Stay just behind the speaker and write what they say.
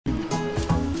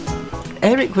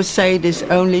Eric was Sadie's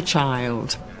only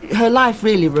child. Her life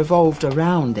really revolved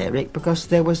around Eric because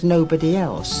there was nobody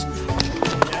else.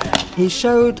 He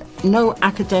showed no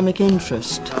academic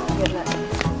interest,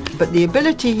 but the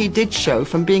ability he did show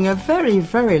from being a very,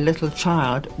 very little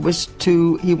child was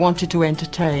he wanted to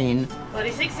entertain.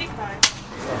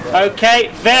 46.65. OK,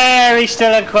 very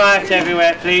still and quiet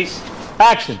everywhere, please.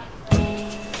 Action.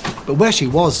 But where she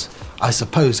was, I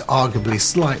suppose, arguably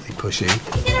slightly pushy.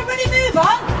 You didn't really move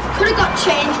on. Could have got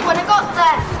changed when I got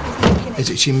there. Is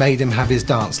that she made him have his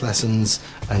dance lessons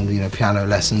and, you know, piano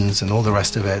lessons and all the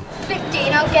rest of it.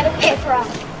 15, I'll get a paper out.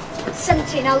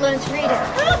 17, I'll learn to read it.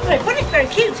 Oh, but it's very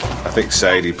cute. I think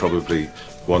Sadie probably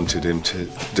wanted him to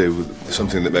do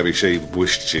something that maybe she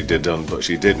wished she'd done, but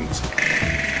she didn't.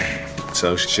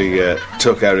 So she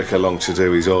took Eric along to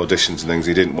do his auditions and things.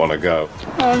 He didn't want to go.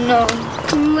 Oh, no.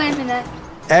 Wait a minute.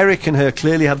 Eric and her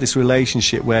clearly had this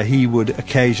relationship where he would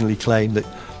occasionally claim that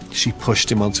she pushed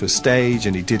him onto a stage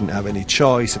and he didn't have any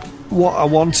choice. What I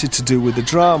wanted to do with the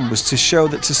drum was to show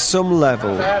that to some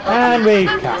level... And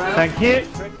recap, thank you.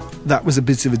 That was a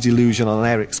bit of a delusion on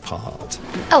Eric's part.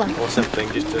 Ellen. Or something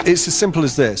just to... It's as simple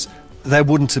as this. There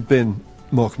wouldn't have been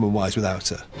Morecambe and Wise without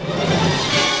her.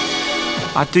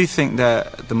 I do think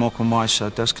that the Morecambe and Wise show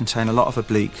does contain a lot of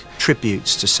oblique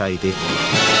tributes to Sadie.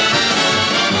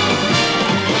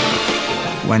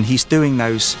 When he's doing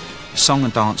those song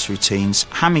and dance routines,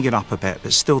 hamming it up a bit,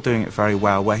 but still doing it very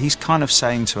well, where he's kind of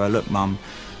saying to her, look, Mum,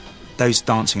 those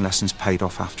dancing lessons paid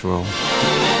off after all.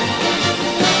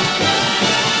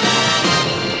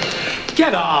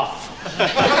 Get off!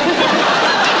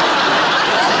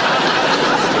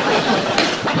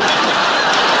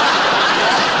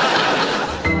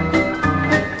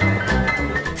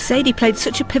 Sadie played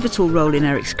such a pivotal role in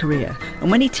Eric's career, and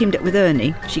when he teamed up with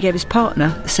Ernie, she gave his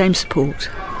partner the same support.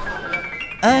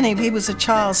 Ernie, he was a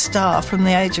child star from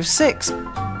the age of 6.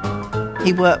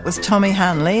 He worked with Tommy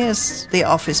Hanley as the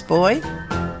office boy,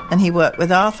 and he worked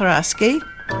with Arthur Askey,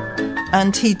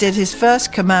 and he did his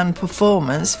first command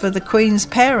performance for the Queen's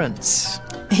parents.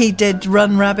 He did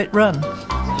Run, Rabbit, Run.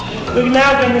 We're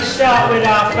now going to start with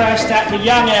our first act with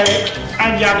young Eric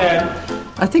and young Ernie.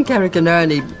 I think Eric and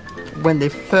Ernie, when they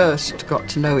first got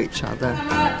to know each other,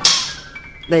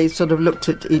 they sort of looked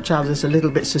at each other a little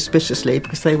bit suspiciously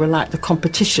because they were like the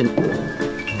competition.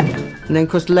 And then, of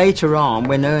course, later on,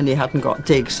 when Ernie hadn't got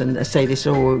digs and Sadie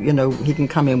said, oh, you know, he can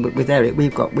come in with Eric,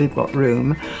 we've got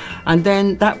room. And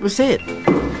then that was it.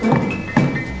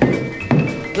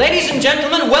 Ladies and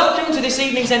gentlemen, welcome to this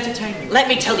evening's entertainment. Let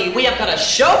me tell you, we have got a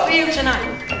show for you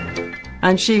tonight.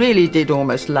 And she really did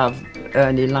almost love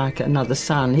Ernie like another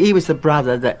son. He was the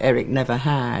brother that Eric never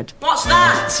had. What's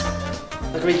that?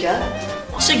 A Greek urn?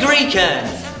 What's a Greek urn?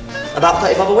 About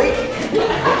 30 bob a week?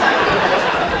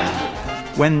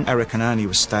 When Eric and Ernie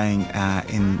were staying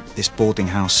in this boarding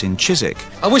house in Chiswick...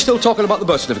 Are we still talking about the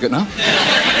birth certificate now?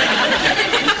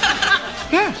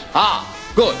 Yes. Ah,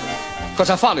 good. Because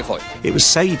I found it for you. It was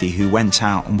Sadie who went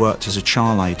out and worked as a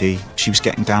char lady. She was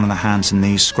getting down on her hands and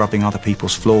knees, scrubbing other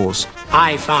people's floors.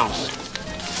 I found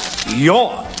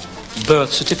your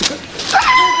birth certificate.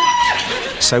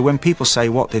 So when people say,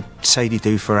 what did Sadie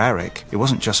do for Eric? It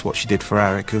wasn't just what she did for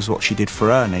Eric, it was what she did for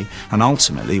Ernie, and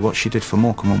ultimately what she did for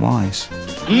Morecambe and Wise.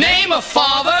 Name of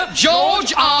father,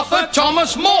 George Arthur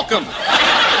Thomas Morecambe.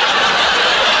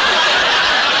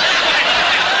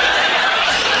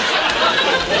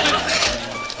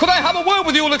 Could I have a word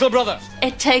with you, little brother?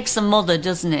 It takes a mother,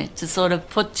 doesn't it, to sort of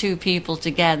put two people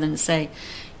together and say,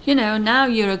 you know, now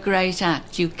you're a great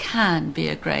act, you can be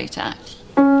a great act.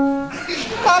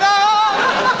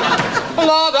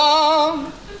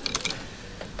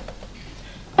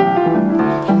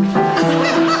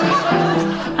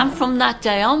 And from that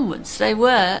day onwards, they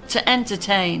were to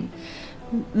entertain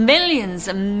millions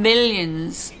and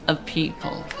millions of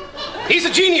people. He's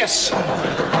a genius!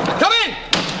 Come in!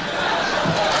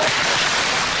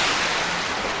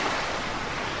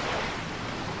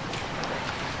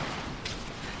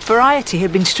 Variety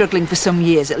had been struggling for some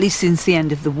years, at least since the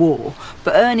end of the war,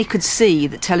 but Ernie could see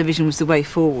that television was the way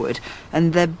forward,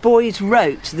 and the boys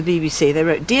wrote to the BBC. They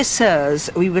wrote, "Dear Sirs,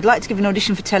 we would like to give an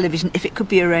audition for television if it could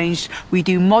be arranged. We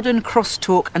do modern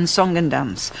crosstalk and song and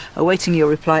dance. Awaiting your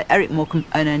reply, Eric Morecambe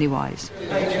and Ernie Wise."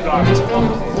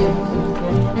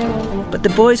 But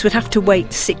the boys would have to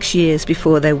wait 6 years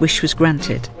before their wish was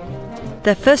granted.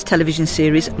 Their first television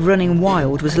series, Running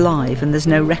Wild, was live and there's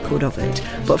no record of it.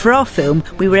 But for our film,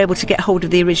 we were able to get hold of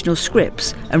the original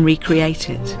scripts and recreate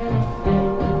it.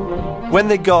 When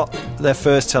they got their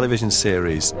first television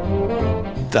series,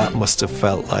 that must have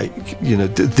felt like, you know,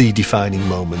 the defining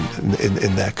moment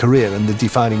in their career, and the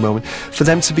defining moment for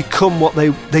them to become what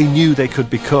they knew they could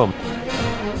become.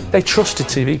 They trusted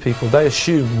TV people. They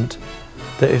assumed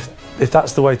that if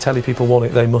that's the way telly people want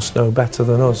it, they must know better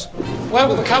than us. Where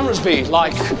will the cameras be,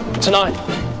 like, tonight?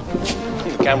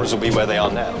 The cameras will be where they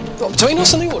are now. Well, between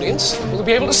us and the audience, will they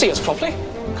be able to see us properly?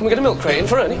 Can we get a milk crate in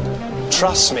for Ernie?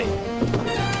 Trust me,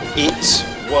 it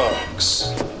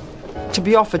works. To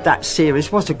be offered that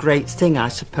series was a great thing, I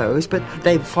suppose, but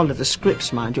they followed the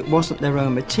scripts, mind you. It wasn't their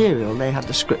own material. They had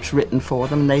the scripts written for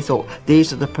them, and they thought,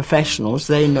 these are the professionals,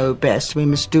 they know best, we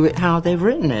must do it how they've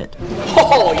written it.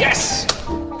 Oh, yes!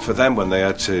 For them, when they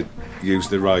had to use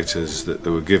the writers that they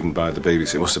were given by the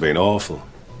BBC, it must have been awful.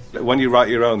 When you write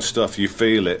your own stuff, you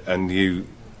feel it, and you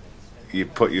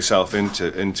put yourself into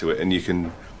it, and you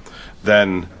can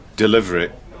then deliver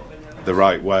it the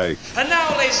right way. And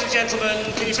now, ladies and gentlemen,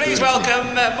 can you please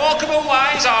welcome Morecambe &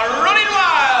 Wise are running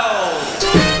wild!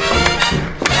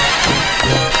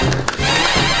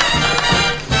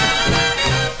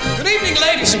 Good evening,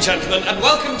 ladies and gentlemen, and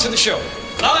welcome to the show.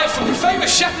 Live from the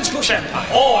famous Shepherd's Bush Empire.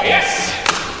 Oh, yes!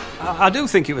 I do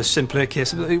think it was simply a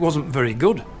case of it wasn't very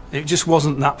good. It just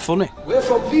wasn't that funny. We're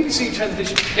from BBC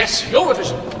Television. Yes,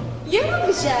 Eurovision.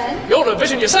 Eurovision?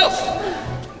 Eurovision yourself.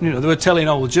 You know, they were telling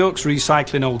old jokes,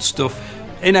 recycling old stuff.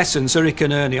 In essence, Eric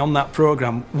and Ernie on that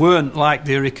programme weren't like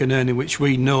the Eric and Ernie which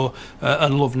we know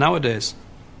and love nowadays.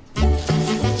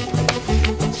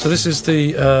 So this is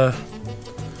the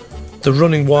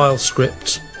Running Wild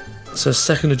script. It says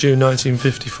 2nd of June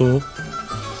 1954.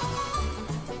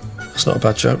 That's not a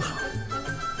bad joke.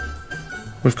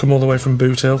 We've come all the way from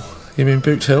Boot Hill. You mean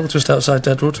Boot Hill, just outside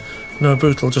Deadwood? No,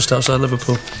 Bootle, just outside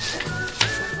Liverpool.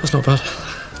 That's not bad.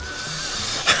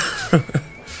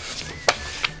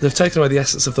 They've taken away the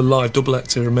essence of the live double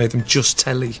actor and made them just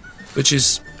telly, which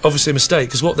is obviously a mistake,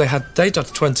 because what they'd had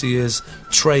 20 years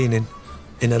training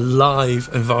in a live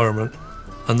environment,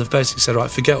 and they've basically said,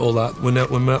 right, forget all that,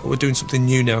 we're doing something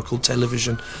new now called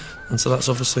television, and so that's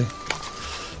obviously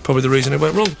probably the reason it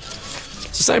went wrong.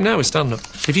 It's the same now with stand-up.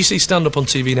 If you see stand-up on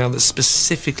TV now that's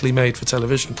specifically made for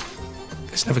television,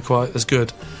 it's never quite as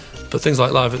good. But things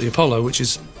like Live at the Apollo, which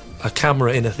is a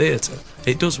camera in a theatre,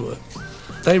 it does work.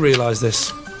 They realised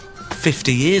this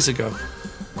 50 years ago.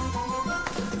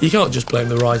 You can't just blame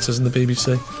the writers and the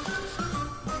BBC.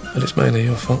 But it's mainly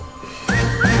your fault.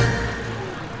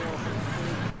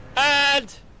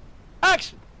 And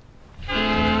action!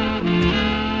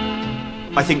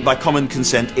 I think by common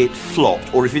consent it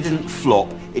flopped, or if it didn't flop,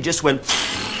 it just went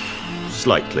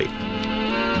slightly.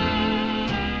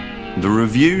 The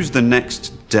reviews the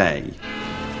next day.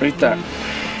 Read that.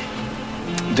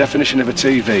 Definition of a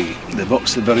TV. The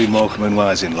box they buried Morecambe &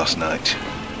 Wise in last night.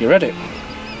 You read it?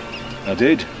 I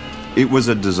did. It was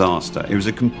a disaster. It was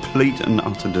a complete and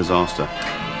utter disaster.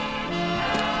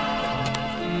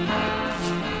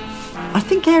 I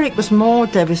think Eric was more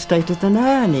devastated than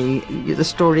Ernie. The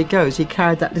story goes, he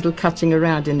carried that little cutting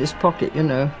around in his pocket, you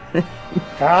know.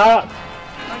 Cut!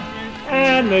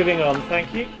 And moving on,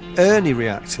 thank you. Ernie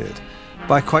reacted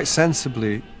by quite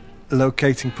sensibly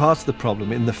locating part of the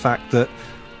problem in the fact that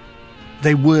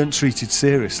they weren't treated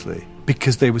seriously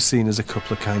because they were seen as a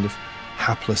couple of kind of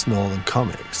hapless northern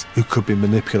comics who could be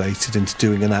manipulated into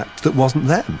doing an act that wasn't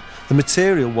them. The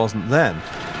material wasn't them.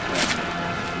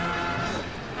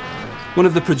 One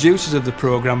of the producers of the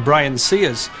programme, Brian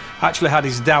Sears, actually had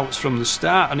his doubts from the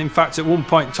start, and in fact at one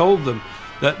point told them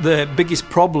that the biggest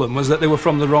problem was that they were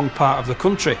from the wrong part of the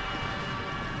country.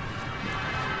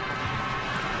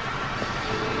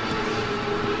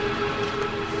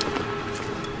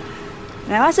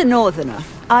 Now, as a northerner,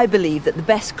 I believe that the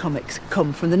best comics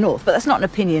come from the north, but that's not an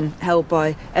opinion held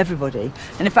by everybody.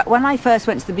 And in fact, when I first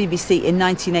went to the BBC in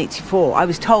 1984, I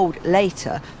was told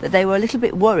later that they were a little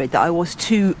bit worried that I was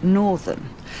too northern.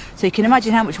 So you can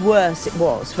imagine how much worse it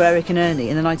was for Eric and Ernie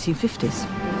in the 1950s.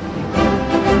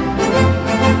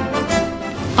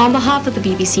 On behalf of the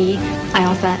BBC, I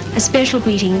offer a special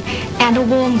greeting and a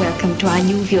warm welcome to our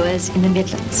new viewers in the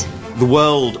Midlands. The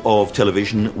world of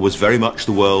television was very much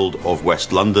the world of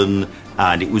West London,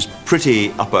 and it was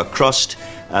pretty upper crust.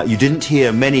 You didn't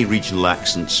hear many regional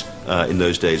accents in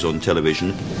those days on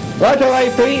television. Right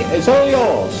away, P, it's all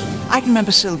yours. I can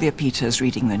remember Sylvia Peters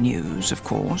reading the news, of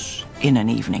course, in an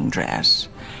evening dress,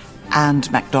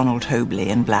 and MacDonald Hobley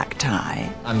in black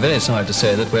tie. I'm very sorry to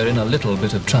say that we're in a little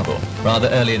bit of trouble. Rather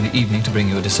early in the evening to bring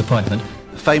you a disappointment.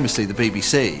 Famously, the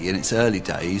BBC, in its early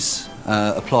days,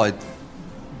 applied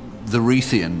the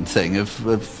Reithian thing of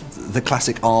the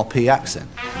classic RP accent.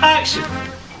 Action!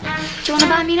 Do you want to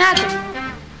buy me an air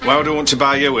gun? Why would I want to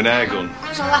buy you an air gun?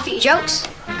 Because I laugh at your jokes.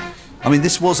 I mean,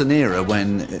 this was an era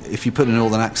when if you put a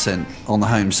northern accent on the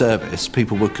home service,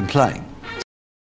 people would complain.